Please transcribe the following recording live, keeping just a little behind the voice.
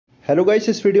Hello guys,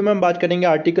 इस video में हम बात करेंगे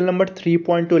आर्टिकल नंबर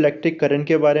 3.2 इलेक्ट्रिक करंट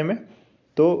के बारे में।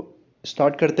 तो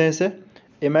स्टार्ट करते हैं इसे।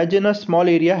 Imagine a small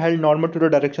area held normal to the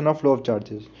direction of flow of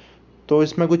charges. तो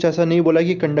इसमें कुछ ऐसा नहीं बोला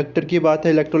कि कंडक्टर की बात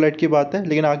है, इलेक्ट्रोलाइट की बात है,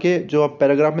 लेकिन आगे जो आप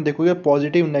पैराग्राफ में देखोगे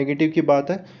पॉजिटिव नेगेटिव की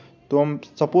बात है। तो हम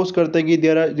सपोज करते हैं कि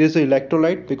there is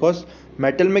electrolyte, because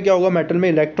metal में क्या होगा, मेटल में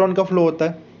इलेक्ट्रॉन का फ्लो होता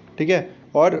है, ठीक है,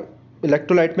 और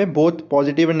इलेक्ट्रोलाइट में both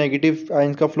positive and negative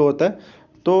ions का फ्लो होता है।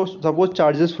 तो सपोज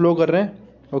चार्जेस फ्लो कर रहे हैं,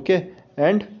 ओके,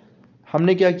 एंड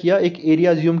हमने क्या किया, एक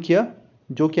एरिया अज्यूम किया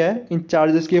जो क्या है, इन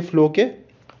चार्जेस के फ्लो के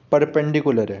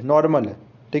परपेंडिकुलर है, नॉर्मल है,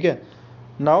 ठीक है।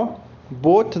 Now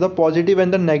both the positive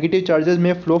and the negative charges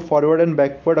में flow forward and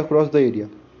backward across the area.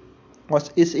 और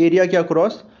इस एरिया के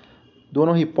अक्रॉस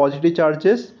दोनों ही पॉजिटिव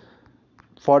चार्जेस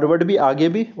फॉरवर्ड भी, आगे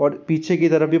भी, और पीछे की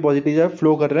तरफ भी पॉजिटिव चार्ज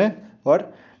फ्लो कर रहे हैं,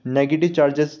 और नेगेटिव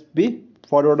चार्जेस भी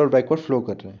फॉरवर्ड और बैकवर्ड फ्लो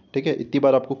कर रहे हैं, ठीक है। इतनी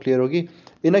बार आपको क्लियर होगी।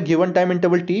 इन a given time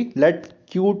interval T, late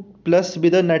Q plus be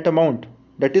the net amount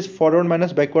that is forward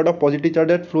minus backward of positive charge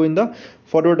that flow in the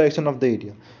forward direction of the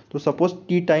area. तो suppose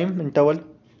T time interval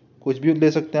कुछ भी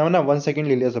ले सकते हैं ना, 1 second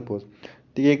ले लिया suppose.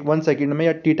 तो ये 1 सेकेंड में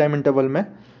या टी टाइम इंटरवल में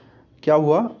क्या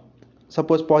हुआ,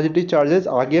 सपोज पॉजिटिव चार्जेस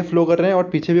आगे फ्लो कर रहे हैं और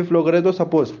पीछे भी फ्लो कर रहे हैं। तो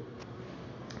सपोज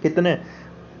कितने,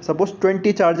 सपोज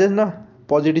 20 चार्जेस ना,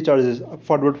 पॉजिटिव चार्जेस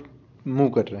फॉरवर्ड मूव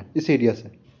कर रहे हैं इस एरिया से,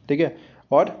 ठीक है।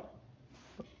 और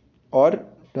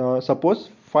suppose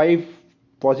 5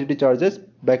 positive charges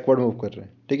backward move कर रहे हैं,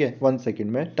 ठीक है, 1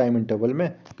 सेकेंड में टाइम इंटरवल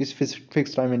में, किसी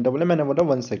फिक्स टाइम इंटरवल में, मैंने बोला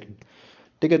 1 सेकेंड,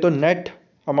 ठीक है। तो net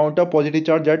amount of positive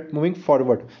charge that moving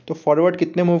forward, तो फॉरवर्ड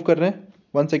कितने मूव कर रहे हैं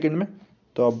 1 सेकेंड में।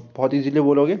 तो आप बहुत इजीली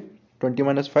बोलोगे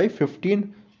 20 - 5 15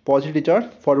 पॉजिटिव चार्ज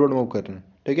फॉरवर्ड मूव कर रहे हैं,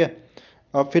 ठीक है।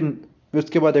 अब फिर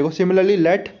उसके बाद देखो सिमिलरली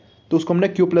लेट, तो उसको हमने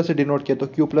क्यू प्लस से डिनोट किया, तो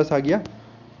क्यू प्लस आ गया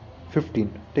 15,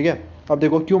 ठीक है। अब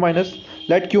देखो Q minus,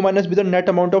 late Q minus be the net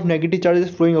amount of negative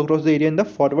charges flowing across the area in the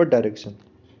forward direction.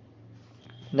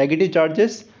 Negative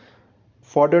charges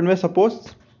forward में सपोज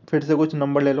फिर से कुछ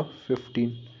नंबर ले लो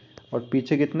 15, और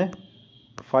पीछे कितने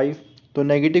 5। तो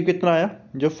नेगेटिव कितना आया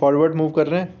जो फॉरवर्ड मूव कर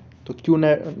रहे हैं, तो क्यू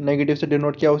नेगेटिव से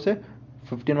डिनोट किया उसे,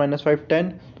 15 - 5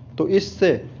 10। तो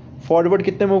इससे फॉरवर्ड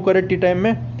कितने मूव कर रहे टी टाइम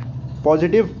में,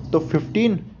 पॉजिटिव तो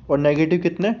 15 और नेगेटिव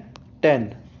कितने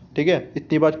 10, ठीक है।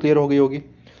 इतनी बात क्लियर हो गई होगी।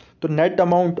 तो net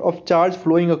amount of charge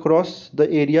flowing across the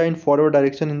area in forward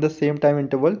direction in the same time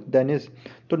interval then is,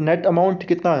 तो नेट अमाउंट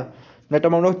कितना है, नेट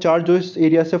अमाउंट ऑफ चार्ज जो इस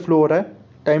एरिया से फ्लो हो रहा है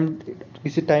टाइम,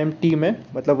 किसी टाइम टी में,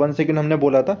 मतलब 1 सेकेंड हमने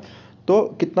बोला था, तो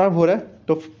कितना हो रहा है,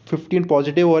 तो 15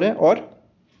 पॉजिटिव हो रहे हैं और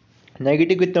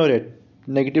नेगेटिव कितने हो रहे हैं,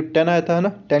 नेगेटिव 10 आया था ना,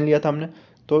 10 लिया था हमने,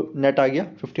 तो नेट आ गया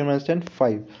 15 - 10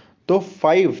 5। तो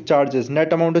 5 charges,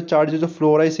 net amount of charges जो फ्लो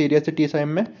हो रहा है इस एरिया से टी टाइम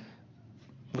में,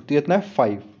 कितना है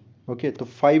 5, ओके। तो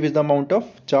 5 is the amount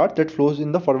of charge that flows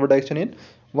in the forward direction in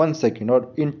 1 second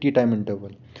और इन T time interval.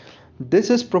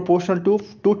 This is proportional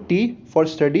to T for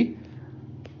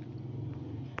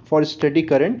study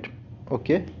current,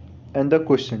 okay. And the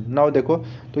question now देखो,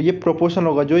 तो ये proportional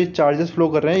होगा, जो ये charges flow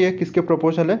कर रहे हैं ये किसके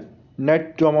प्रोपोर्शनल है,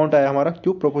 नेट जो अमाउंट आया हमारा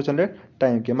क्यों प्रोपोर्शनल है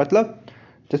टाइम के, मतलब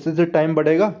जैसे जैसे टाइम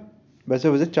बढ़ेगा वैसे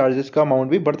वैसे चार्जेस का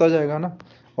अमाउंट भी बढ़ता जाएगा ना।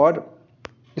 और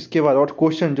इसके बाद और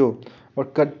क्वेश्चन जो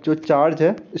चार्ज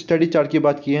है, स्टडी चार्ज की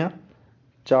बात की है,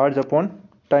 चार्ज अपॉन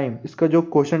टाइम, इसका जो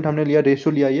क्वेश्चन हमने लिया,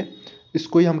 रेशियो लिया, ये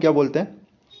इसको ही हम क्या बोलते हैं,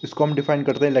 इसको हम डिफाइन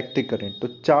करते हैं इलेक्ट्रिक करंट। तो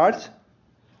चार्ज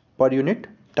पर यूनिट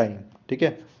टाइम, ठीक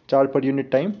है, चार्ज पर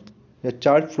यूनिट टाइम या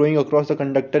charge flowing across the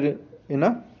conductor in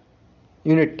a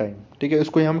unit time, ठीक है,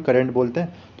 इसको ही हम करंट बोलते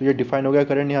हैं। तो ये डिफाइन हो गया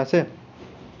करंट, यहाँ से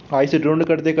आई से ड्रोन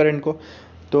करते करंट को।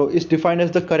 तो इस define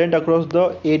as the current across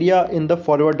the area in the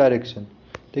forward direction,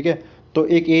 ठीक है। तो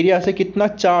एक एरिया से कितना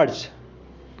चार्ज,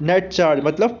 नेट चार्ज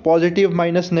मतलब positive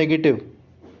minus negative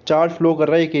charge flow कर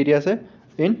रहा है एक एरिया से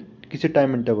इन किसी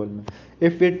टाइम इंटरवल में।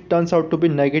 If it turns out to be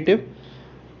negative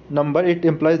number it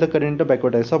implies the current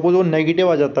backward है। सपोज वो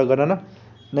नेगेटिव आ जाता अगर, है ना,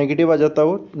 नेगेटिव आ जाता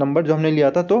वो नंबर जो हमने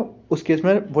लिया था, तो उस केस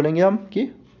में बोलेंगे हम कि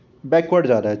बैकवर्ड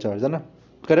जा रहा है चार्ज, है ना,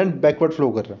 करंट बैकवर्ड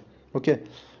फ्लो कर रहा है, ओके।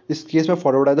 इस केस में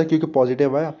फॉरवर्ड आया था क्योंकि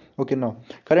पॉजिटिव आया, okay. Now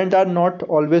current are not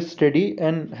always steady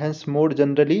and hence more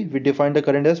generally we define the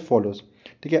current as follows,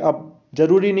 ठीक है। अब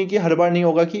जरूरी नहीं कि हर बार नहीं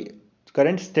होगा कि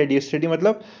करंट स्टेडी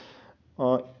मतलब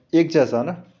एक जैसा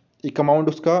ना, एक अमाउंट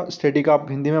उसका स्टेडी का आप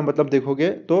हिंदी में मतलब देखोगे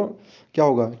तो क्या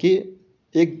होगा कि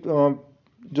एक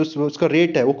जो उसका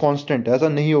रेट है वो कांस्टेंट है, ऐसा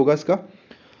नहीं होगा इसका।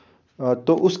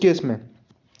 तो उस केस में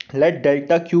let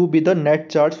delta Q be the net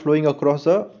charge flowing across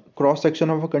the cross section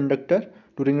of a conductor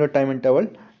during the time interval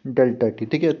delta T,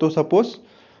 ठीक है। तो सपोज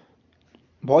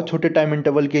बहुत छोटे टाइम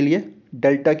इंटरवल के लिए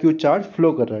डेल्टा क्यू चार्ज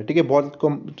फ्लो कर रहा है, ठीक है, बहुत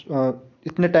कम,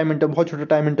 इतने टाइम इंटरवल, बहुत छोटे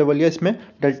टाइम इंटरवल है, इसमें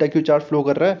डेल्टा क्यू चार्ज फ्लो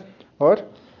कर रहा है,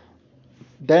 और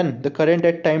Then the current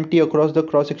at time t across the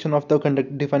cross section of the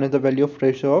conductor defined as the value of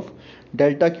ratio of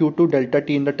delta q to delta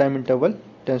t in the time interval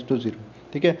tense to zero.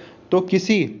 ठीक है, तो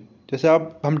किसी, जैसे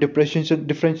आप हम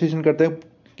differentiation करते हैं,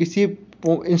 किसी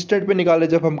इंस्टेंट पे निकाले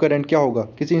जब हम करंट, क्या होगा,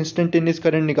 किसी इंस्टेंटेनियस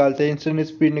करंट निकालते हैं, इंस्टेंटेनियस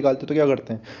स्पीड निकालते हैं, तो क्या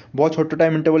करते हैं, बहुत छोटा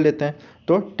टाइम इंटरवल लेते हैं,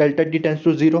 तो delta T tense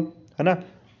to zero, है ना।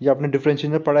 ये आपने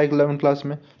डिफरेंशिएशन में पढ़ा है 11 क्लास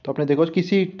में। तो आपने देखो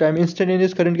किसी टाइम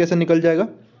इंस्टेंटेनियस करंट कैसे निकल जाएगा,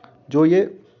 जो ये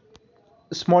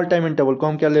स्मॉल टाइम इंटरवल को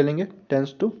हम क्या ले लेंगे,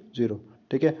 टेंस टू जीरो।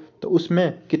 ठीक है, तो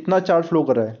उसमें कितना चार्ज फ्लो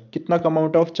कर रहा है, कितना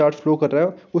अमाउंट ऑफ चार्ज फ्लो कर रहा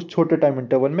है उस छोटे टाइम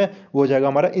इंटरवल में, वो हो जाएगा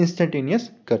हमारा instantaneous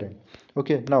current.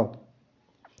 Okay, now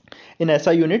in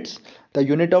ऐसा units the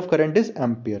unit of current is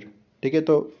ampere. ठीक है,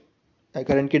 तो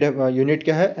करंट की यूनिट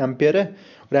क्या है, एम्पियर है।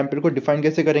 और एम्पियर को डिफाइन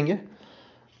कैसे करेंगे,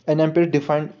 N ampere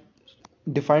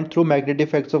defined through magnetic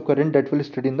effects of current that will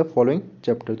study in the following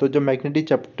chapter. तो जब मैग्नेटिक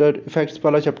चैप्टर इफेक्ट्स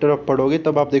वाला चैप्टर आप पढ़ोगे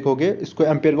तब आप देखोगे इसको,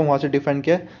 एम्पियर को वहाँ से डिफाइन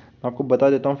किया है। मैं आपको बता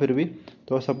देता हूँ फिर भी।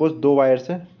 तो सपोज दो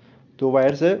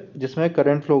वायर्स है जिसमें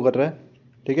करंट फ्लो कर रहा है।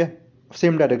 ठीक है,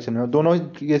 सेम डायरेक्शन में, दोनों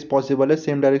केस पॉसिबल है,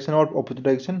 सेम डायरेक्शन और अपोजिट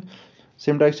डायरेक्शन।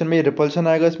 सेम डायरेक्शन में ये रिपल्शन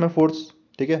आएगा इसमें फोर्स,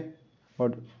 ठीक है,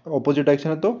 और अपोजिट डायरेक्शन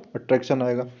है तो अट्रैक्शन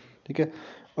आएगा। ठीक है,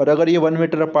 और अगर ये 1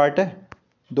 मीटर अपार्ट है,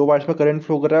 दो वायर्स में करंट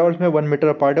फ्लो कर रहा है और इसमें 1 मीटर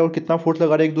अपार्ट है, और कितना फोर्स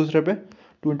लगा रहे हैं एक दूसरे पे,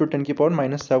 2 ×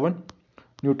 10⁻⁷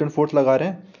 न्यूटन फोर्स लगा रहे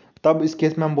हैं, तब इस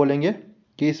केस में हम बोलेंगे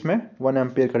कि इसमें 1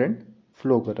 एम्पियर करंट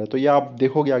फ्लो कर रहा है। तो ये आप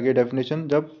देखोगे आगे डेफिनेशन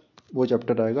जब वो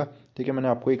चैप्टर आएगा। ठीक है, मैंने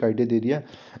आपको एक आइडिया दे दिया।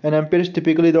 N ampere is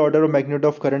typically the order of magnitude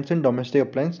of currents in domestic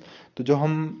appliance. तो जो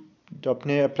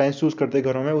अपने अप्लायंस यूज़ करते हैं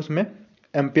घरों में, उसमें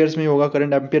एम्पियर्स में ही होगा,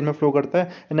 करंट एम्पियर में फ्लो करता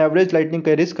है। An average lightning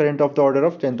carries current of the order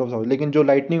of 10,000। लेकिन जो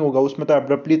लाइटनिंग होगा उसमें तो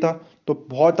एब्रप्टली था, तो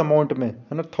बहुत अमाउंट में,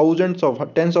 है ना,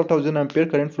 tense of thousand ampere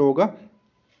current flow होगा।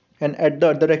 And at the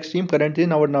other extreme current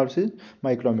in our nerves is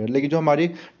micrometer. लेकिन जो हमारी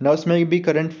नर्व्स में भी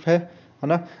करंट है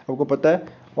ना, आपको पता है,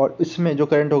 और इसमें जो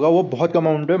करंट होगा वो बहुत कम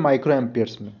अमाउंट में, माइक्रो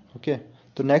एम्पियर्स में। ओके,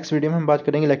 तो नेक्स्ट वीडियो में हम बात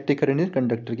करेंगे इलेक्ट्रिक करंट इन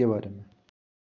कंडक्टर के बारे में।